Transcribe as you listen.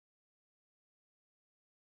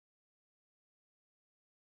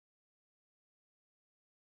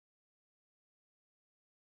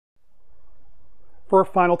For our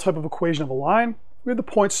final type of equation of a line, we have the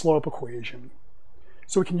point-slope equation.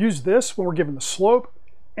 So we can use this when we're given the slope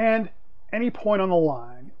and any point on the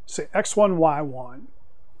line, say x1, y1.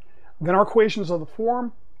 Then our equation is of the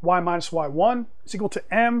form y minus y1 is equal to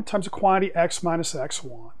m times the quantity x minus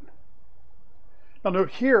x1. Now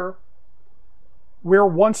note here, we're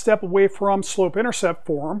one step away from slope-intercept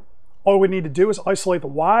form. All we need to do is isolate the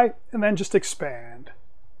y and then just expand.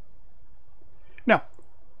 Now,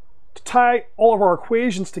 to tie all of our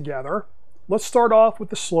equations together, let's start off with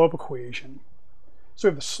the slope equation. So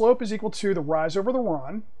we have the slope is equal to the rise over the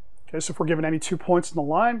run. Okay, so if we're given any 2 points in the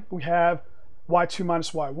line, we have y2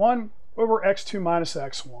 minus y1 over x2 minus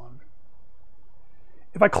x1.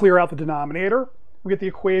 If I clear out the denominator, we get the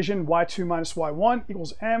equation y2 minus y1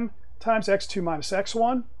 equals m times x2 minus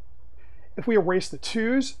x1. If we erase the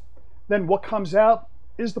 2's, then what comes out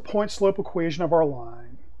is the point-slope equation of our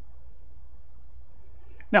line.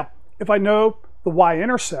 Now, if I know the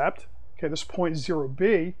y-intercept, okay, this point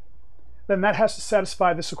 0b, then that has to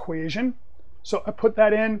satisfy this equation. So I put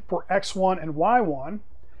that in for x1 and y1, and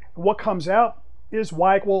what comes out is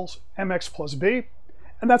y equals mx plus b,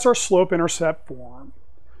 and that's our slope-intercept form.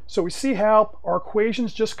 So we see how our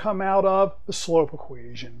equations just come out of the slope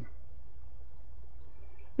equation.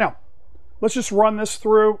 Now, let's just run this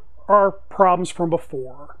through our problems from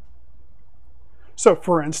before. So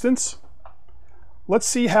for instance, let's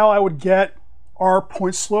see how I would get our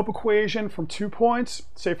point-slope equation from 2 points,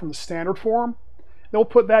 say from the standard form. Then we'll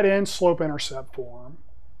put that in slope-intercept form.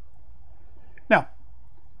 Now,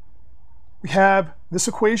 we have this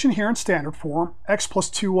equation here in standard form, x plus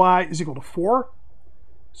 2y is equal to 4.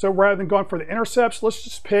 So rather than going for the intercepts, let's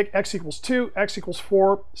just pick x equals 2, x equals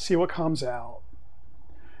 4, see what comes out.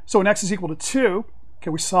 So when x is equal to 2, okay,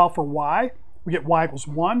 we solve for y. We get y equals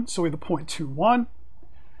 1, so we have the point 2, 1.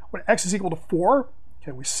 When x is equal to 4,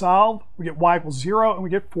 okay, we solve, we get y equals 0, and we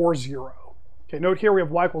get 4, 0. Okay, note here we have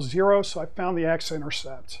y equals 0, so I found the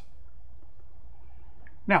x-intercept.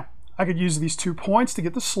 Now, I could use these 2 points to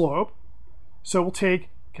get the slope. So we'll take,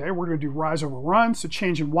 okay, we're going to do rise over run, so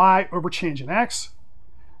change in y over change in x.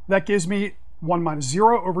 That gives me 1 minus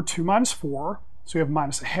 0 over 2 minus 4, so we have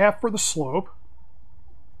minus a half for the slope.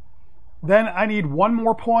 Then I need one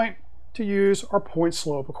more point to use our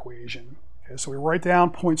point-slope equation. Okay, so we write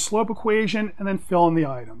down point-slope equation and then fill in the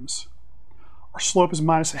items. Our slope is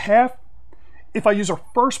minus a half. If I use our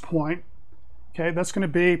first point, okay, that's going to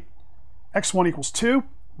be x1 equals 2,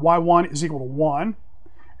 y1 is equal to 1.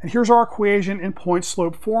 And here's our equation in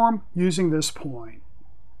point-slope form using this point.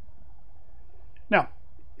 Now,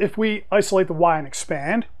 if we isolate the y and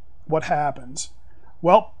expand, what happens?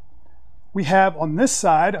 Well, we have on this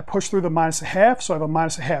side, I push through the minus a half, so I have a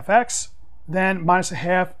minus a half x. Then minus a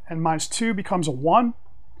half and minus 2 becomes a 1.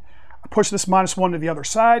 I push this minus 1 to the other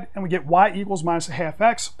side, and we get y equals minus a half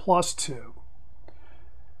x plus 2.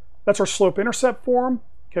 That's our slope-intercept form.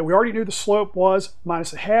 Okay, we already knew the slope was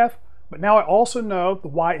minus a half, but now I also know the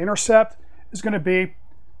y-intercept is going to be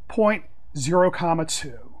 0,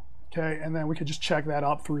 2. Okay, and then we could just check that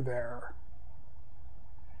up through there.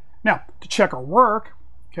 Now, to check our work,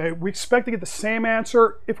 okay, we expect to get the same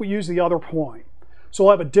answer if we use the other point. So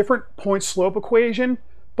we'll have a different point-slope equation,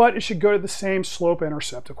 but it should go to the same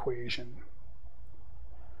slope-intercept equation.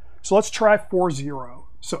 So let's try 4, 0.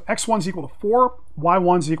 So x1 is equal to 4,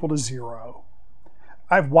 y1 is equal to 0.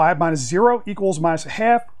 I have y minus 0 equals minus a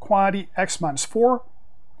half, quantity x minus 4.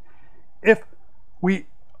 If we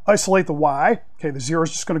isolate the y, okay, the 0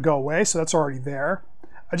 is just going to go away, so that's already there.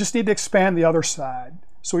 I just need to expand the other side.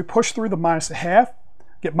 So we push through the minus a half,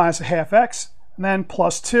 get minus a half x, and then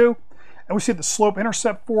plus 2. And we see the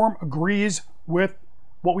slope-intercept form agrees with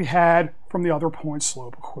what we had from the other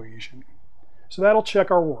point-slope equation. So that'll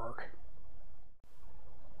check our work.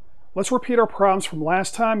 Let's repeat our problems from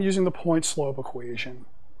last time using the point-slope equation.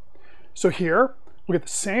 So here, we'll get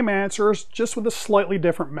the same answers, just with a slightly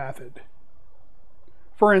different method.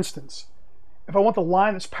 For instance, if I want the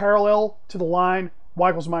line that's parallel to the line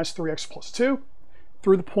y equals minus 3x plus 2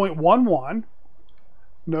 through the point 1, 1,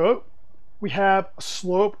 note we have a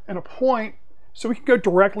slope and a point, so we can go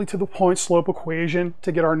directly to the point-slope equation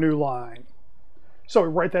to get our new line. So we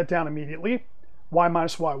write that down immediately. Y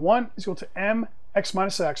minus y1 is equal to m x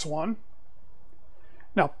minus x1.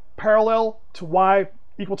 Now, parallel to y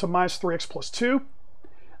equal to minus 3x plus 2,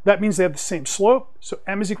 that means they have the same slope, so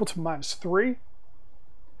m is equal to minus 3.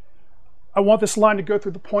 I want this line to go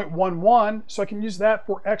through the point 1, 1, so I can use that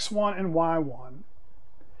for x1 and y1.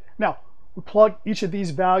 Now, we plug each of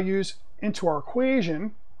these values into our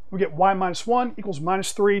equation. We get y minus 1 equals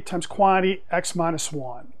minus 3 times quantity x minus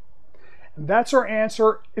 1. And that's our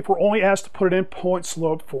answer if we're only asked to put it in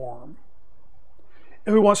point-slope form.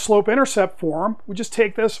 If we want slope-intercept form, we just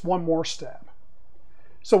take this one more step.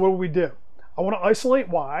 So what do we do? I want to isolate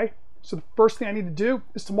y. So the first thing I need to do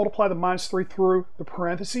is to multiply the minus 3 through the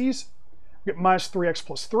parentheses. We get minus 3x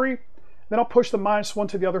plus 3. Then I'll push the minus 1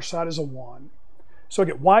 to the other side as a 1. So I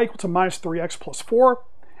get y equal to minus 3x plus 4.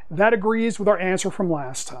 That agrees with our answer from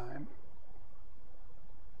last time.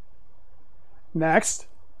 Next,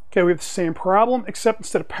 okay, we have the same problem, except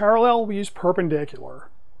instead of parallel, we use perpendicular.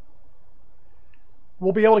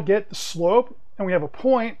 We'll be able to get the slope, and we have a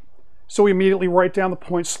point, so we immediately write down the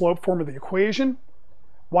point-slope form of the equation.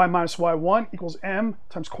 Y minus y1 equals m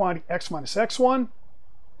times quantity x minus x1.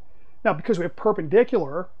 Now, because we have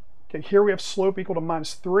perpendicular, okay, here we have slope equal to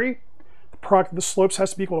minus 3. The product of the slopes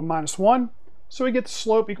has to be equal to minus 1, so we get the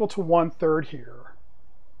slope equal to 1/3 here.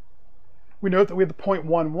 We note that we have the point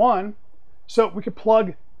 1, 1, so we could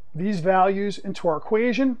plug these values into our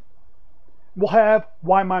equation. We'll have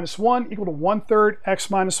y minus 1 equal to 1/3 x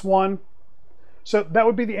minus 1. So that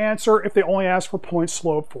would be the answer if they only ask for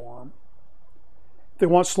point-slope form. If they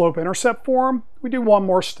want slope-intercept form, we do one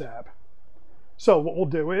more step. So what we'll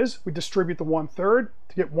do is we distribute the 1/3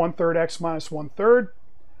 to get 1/3 x minus 1/3.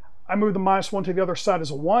 I move the minus 1 to the other side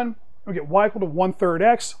as a 1. We get y equal to 1/3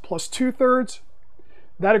 x plus 2/3.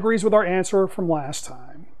 That agrees with our answer from last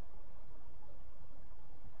time.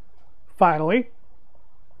 Finally,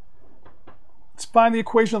 let's find the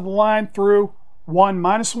equation of the line through 1,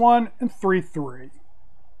 minus 1, and 3, 3.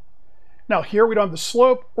 Now here we don't have the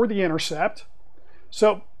slope or the intercept,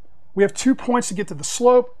 so we have 2 points to get to the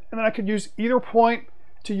slope, and then I could use either point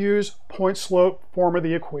to use point-slope form of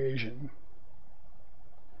the equation.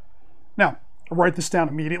 Now, I'll write this down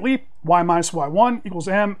immediately. Y minus y1 equals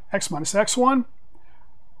m x minus x1.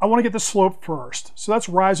 I want to get the slope first, so that's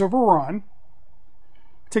rise over run.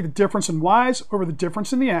 Take the difference in y's over the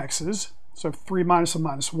difference in the x's, so 3 minus a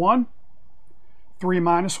minus 1. 3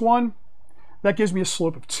 minus 1, that gives me a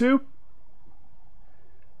slope of 2.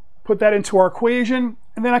 Put that into our equation,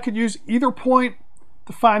 and then I could use either point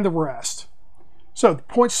to find the rest. So the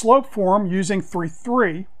point-slope form using 3,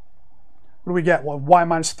 3, what do we get? Well, y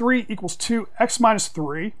minus 3 equals 2x minus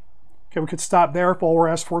 3. Okay, we could stop there if all we're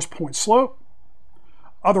asked for is point-slope.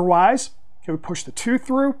 Otherwise, okay, we push the 2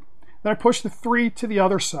 through, then I push the 3 to the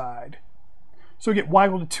other side. So we get y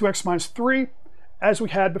equal to 2x minus 3, as we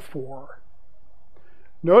had before.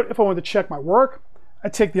 Note, if I wanted to check my work, I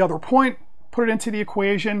take the other point, put it into the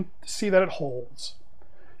equation to see that it holds.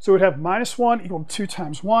 So we'd have minus 1 equal to 2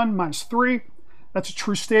 times 1 minus 3. That's a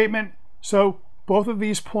true statement. So both of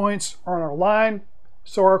these points are on our line,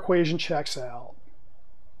 so our equation checks out.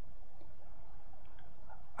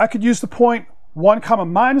 I could use the point 1 comma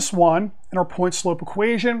minus 1 in our point-slope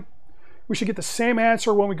equation. We should get the same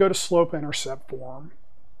answer when we go to slope-intercept form.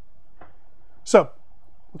 So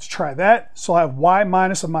let's try that. So I'll have y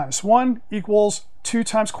minus a minus 1 equals 2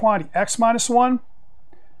 times quantity x minus 1.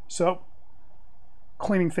 So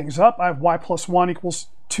cleaning things up, I have y plus 1 equals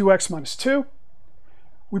 2x minus 2.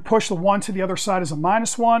 We push the 1 to the other side as a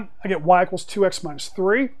minus 1. I get y equals 2x minus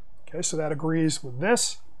 3. Okay, so that agrees with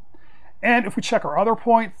this. And if we check our other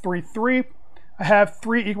point, 3, 3, I have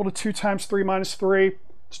 3 equal to 2 times 3 minus 3.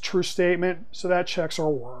 It's a true statement, so that checks our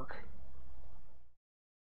work.